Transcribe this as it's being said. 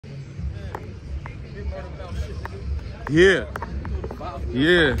Yeah.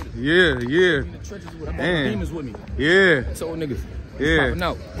 Yeah. And yeah. So niggas.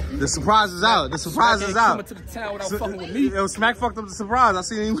 Yeah. The surprise is out. The surprise is out. To the town without fucking with me. Yo, Smack fucked up the surprise. I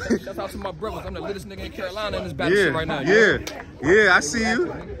see him. Shout out to my brothers. I'm the littest nigga in Carolina in this battle shit right now. Yeah. I see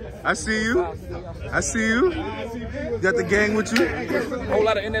you. I see you. Got the gang with you. Whole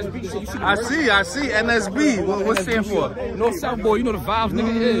lot of NSB shit. I see. NSB. What's it stand for? North South boy. You know the vibes,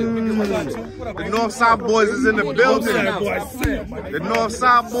 nigga. The North South boys is in the building. The North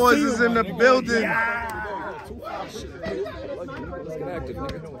South boys is in the building.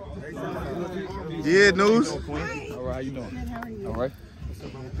 Yeah, Newz. All right, how you doing? All right.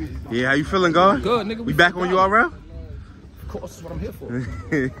 Yeah, how you feeling, God? Good, nigga. We back on URL? Of course, that's what I'm here for. We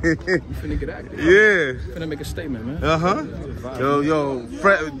finna get active. Yeah. Finna make a statement, man. Yo,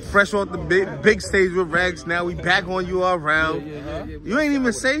 fresh off the big stage with Rex. Now we back on URL. You ain't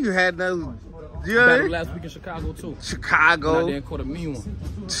even saying you had no. Battle last week in Chicago too. Chicago. And I then caught a mean one.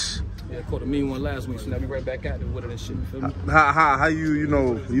 Yeah, caught a mean one last week, so now we right back at it with it and shit. You feel me? How you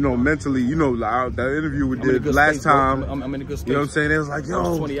know mentally, that interview we did last time. I'm in a good space. You know what I'm saying? It was like,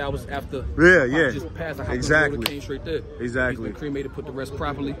 yo, 20 hours after. Yeah. Just passed. I Exactly. Came straight there. Exactly. Been cremated, put the rest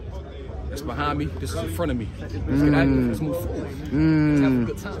properly. That's behind me. This is in front of me. Let's get active. Let's move forward. Let's have a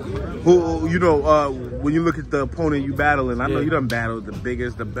good time. When you look at the opponent you battling, I know you done battled the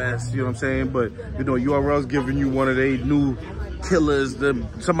biggest, the best. You know what I'm saying? But URL's giving you one of their new killers,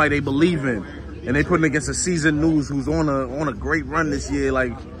 somebody they believe in. And they putting against a seasoned Newz who's on a great run this year.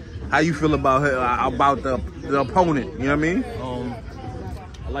 Like, how you feel about her, about the opponent? You know what I mean?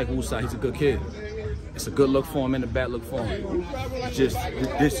 I like Woosai. He's a good kid. It's a good look for him and a bad look for him. This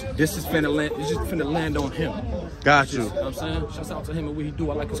is finna land. It's just finna land on him. Got you. You know what I'm saying? Shouts out to him and what he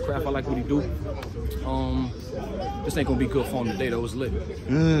do. I like his craft. I like what he do. This ain't gonna be good for him today though. It's lit.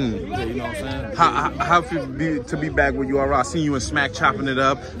 Yeah, you know what I'm saying? How feel to be back with URL? I seen you and Smack chopping it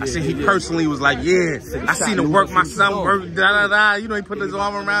up. I seen he personally was like, yeah, I seen him work my son, work he put his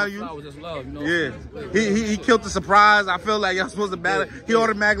arm around you. Yeah. He killed the surprise. I feel like y'all supposed to battle. He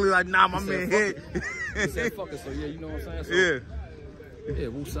automatically like, nah, my man hit. He said fuck it, so yeah, you know what I'm saying? So, yeah,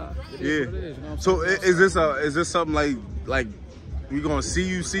 Woosai. Yeah. So is this something like we gonna see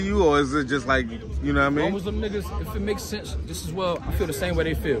you, or is it just like, you know what I mean? Almost them niggas, if it makes sense, this is I feel the same way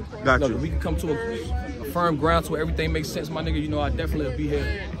they feel. Got you. If we can come to a firm ground to where everything makes sense, my nigga, I definitely will be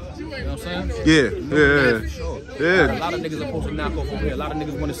here. You know what I'm saying? Yeah. Sure. Yeah. A lot of niggas are supposed to knock off over here. A lot of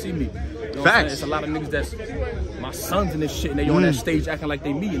niggas want to see me. You know Facts. It's a lot of niggas that's my sons in this shit, and they on that stage acting like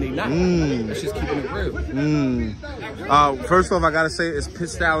they me, and they not. That's just keeping it real. First off, I gotta say it's pit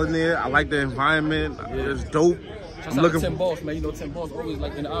style in there. I like the environment. It's dope. I'm looking for Tim Boss, man. Tim Boss always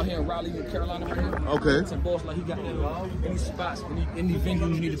like out here in Raleigh, Carolina, right here. Okay. Tim Boss, like he got any spots, any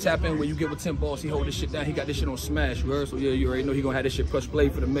venues you need to tap in where you get with Tim Boss. He hold this shit down. He got this shit on smash, you heard? So yeah, you already know he gonna have this shit push play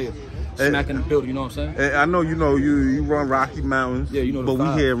for the mayor. Smack in the building, you know what I'm saying? I know you run Rocky Mountains. Yeah, you know. But we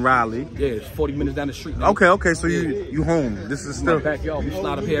here in Raleigh. Yeah, it's 40 minutes down the street. Now. Okay. So you home? This is still backyard. We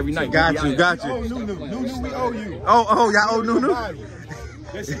slide up here every night. Got you. Oh, Nunu, we owe you. Oh, y'all owe Nunu.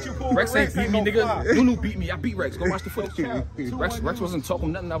 Rex ain't beat me, nigga. Nunu beat me. I beat Rex. Go watch the footage. Rex wasn't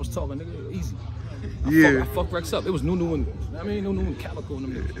talking nothing. I was talking, nigga. Easy. I fucked Rex up. It was Nunu and Calico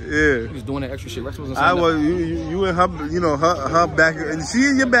and them niggas. Yeah. He was doing that extra shit. Rex wasn't saying nothing. You and her, her back, and she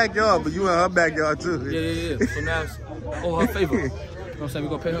in your backyard, but you in her backyard too. Yeah. So now it's all her favor. You know what I'm saying?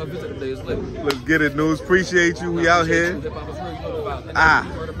 We're gonna pay her a visit today. It's lit. Let's get it, Newz. Appreciate you. We out here.